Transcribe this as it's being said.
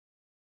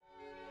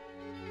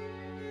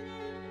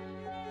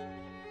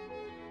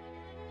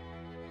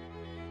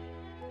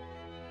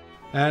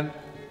And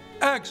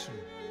action!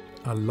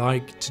 I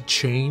like to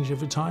change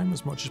every time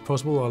as much as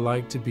possible. I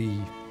like to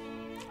be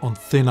on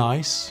thin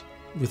ice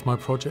with my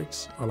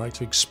projects. I like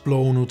to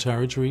explore new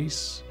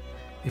territories.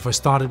 If I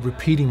started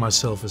repeating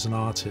myself as an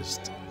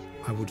artist,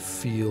 I would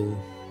feel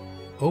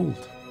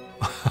old,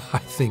 I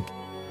think.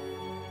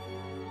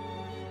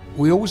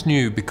 We always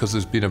knew, because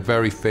there's been a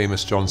very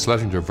famous John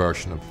Schlesinger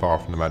version of Far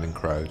From the Madding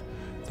Crowd,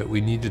 that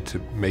we needed to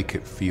make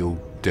it feel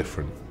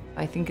different.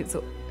 I think it's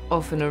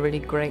often a really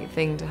great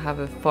thing to have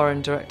a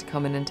foreign director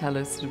come in and tell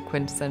a sort of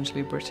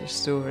quintessentially British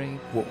story.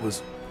 What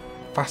was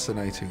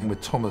fascinating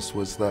with Thomas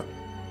was that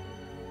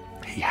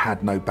he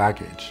had no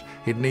baggage.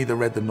 He'd neither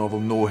read the novel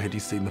nor had he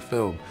seen the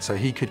film. So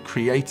he could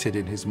create it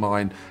in his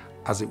mind,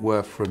 as it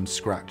were, from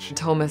scratch.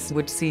 Thomas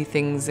would see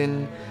things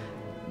in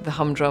the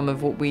humdrum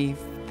of what we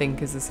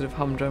think is a sort of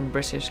humdrum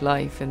British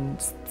life and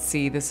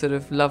see the sort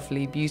of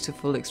lovely,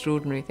 beautiful,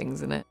 extraordinary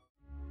things in it.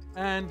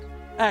 And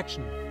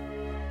action.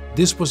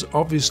 This was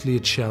obviously a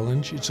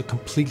challenge. It's a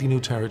completely new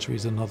territory,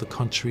 it's another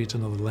country, it's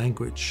another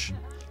language.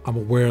 I'm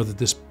aware that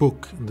this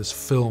book and this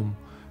film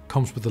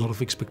comes with a lot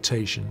of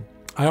expectation.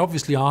 I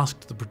obviously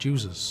asked the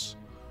producers,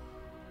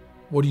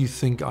 what do you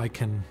think I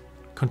can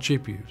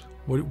contribute?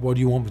 What do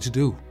you want me to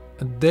do?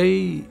 And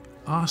they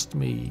asked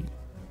me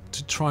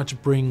to try to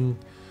bring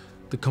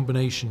the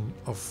combination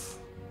of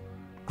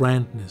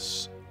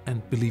grandness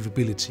and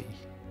believability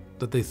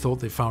that they thought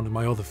they found in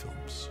my other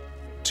films.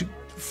 To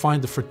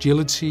find the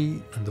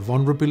fragility and the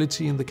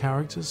vulnerability in the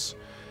characters,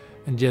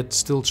 and yet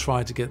still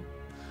try to get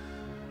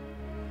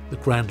the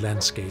grand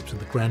landscapes and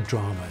the grand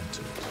drama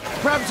into it.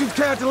 Perhaps you'd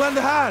care to lend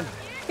a hand?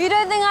 You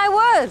don't think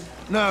I would?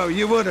 No,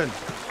 you wouldn't.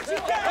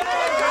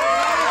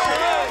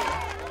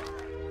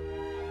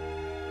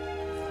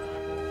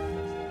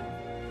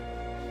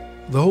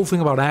 The whole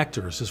thing about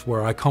actors is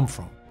where I come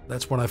from.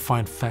 That's what I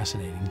find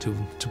fascinating,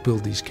 to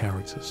build these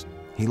characters.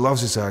 He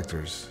loves his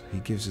actors. He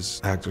gives his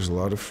actors a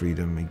lot of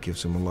freedom. He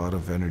gives them a lot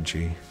of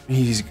energy.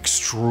 He's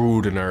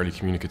extraordinarily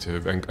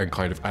communicative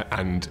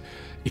and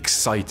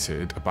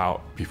excited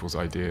about people's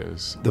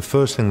ideas. The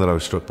first thing that I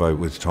was struck by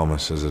with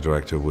Thomas as a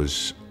director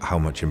was how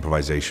much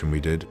improvisation we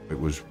did. It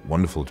was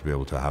wonderful to be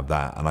able to have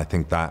that, and I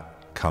think that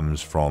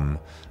comes from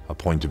a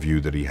point of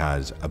view that he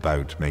has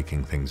about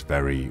making things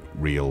very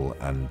real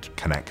and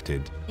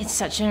connected. It's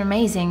such an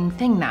amazing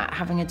thing, that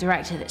having a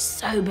director that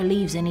so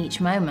believes in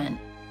each moment.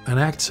 An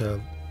actor,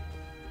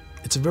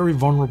 it's a very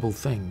vulnerable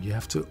thing. You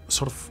have to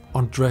sort of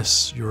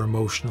undress your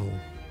emotional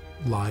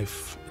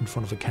life in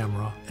front of a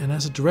camera. And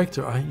as a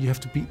director, you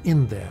have to be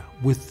in there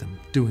with them,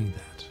 doing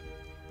that,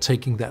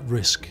 taking that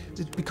risk.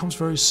 It becomes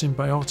very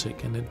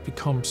symbiotic and it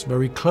becomes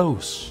very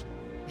close.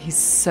 He's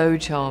so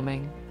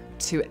charming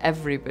to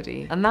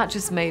everybody, and that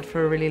just made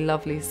for a really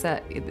lovely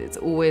set. It's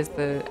always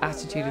the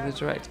attitude of the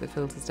director that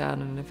filters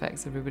down and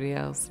affects everybody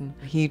else, and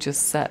he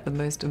just set the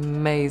most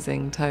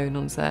amazing tone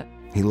on set.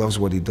 He loves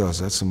what he does.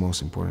 That's the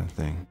most important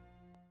thing.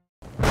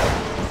 I'm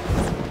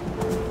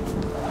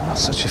not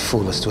such a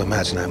fool as to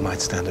imagine I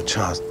might stand a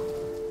chance.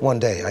 One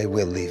day I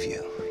will leave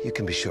you. You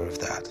can be sure of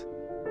that.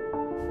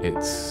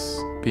 It's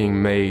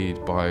being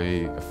made by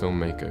a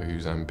filmmaker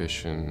whose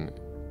ambition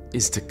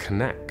is to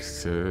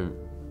connect to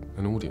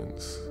an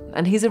audience.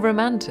 And he's a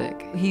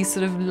romantic. He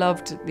sort of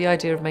loved the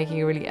idea of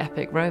making a really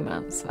epic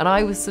romance. And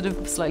I was sort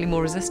of slightly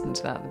more resistant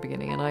to that at the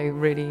beginning, and I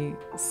really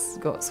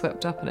got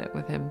swept up in it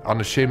with him.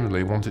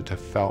 Unashamedly wanted to have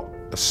felt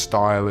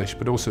stylish,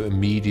 but also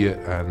immediate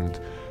and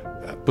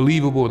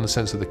believable in the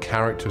sense of the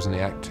characters and the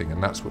acting,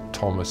 and that's what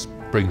Thomas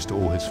brings to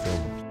all his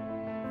films.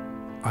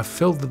 I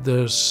felt that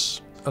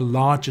there's a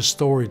larger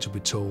story to be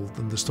told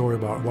than the story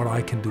about what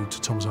I can do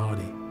to Thomas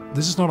Hardy.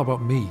 This is not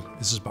about me,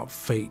 this is about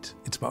fate.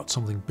 It's about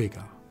something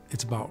bigger.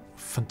 It's about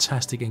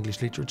fantastic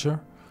English literature,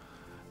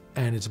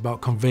 and it's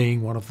about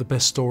conveying one of the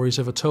best stories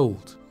ever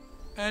told.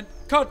 And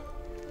cut!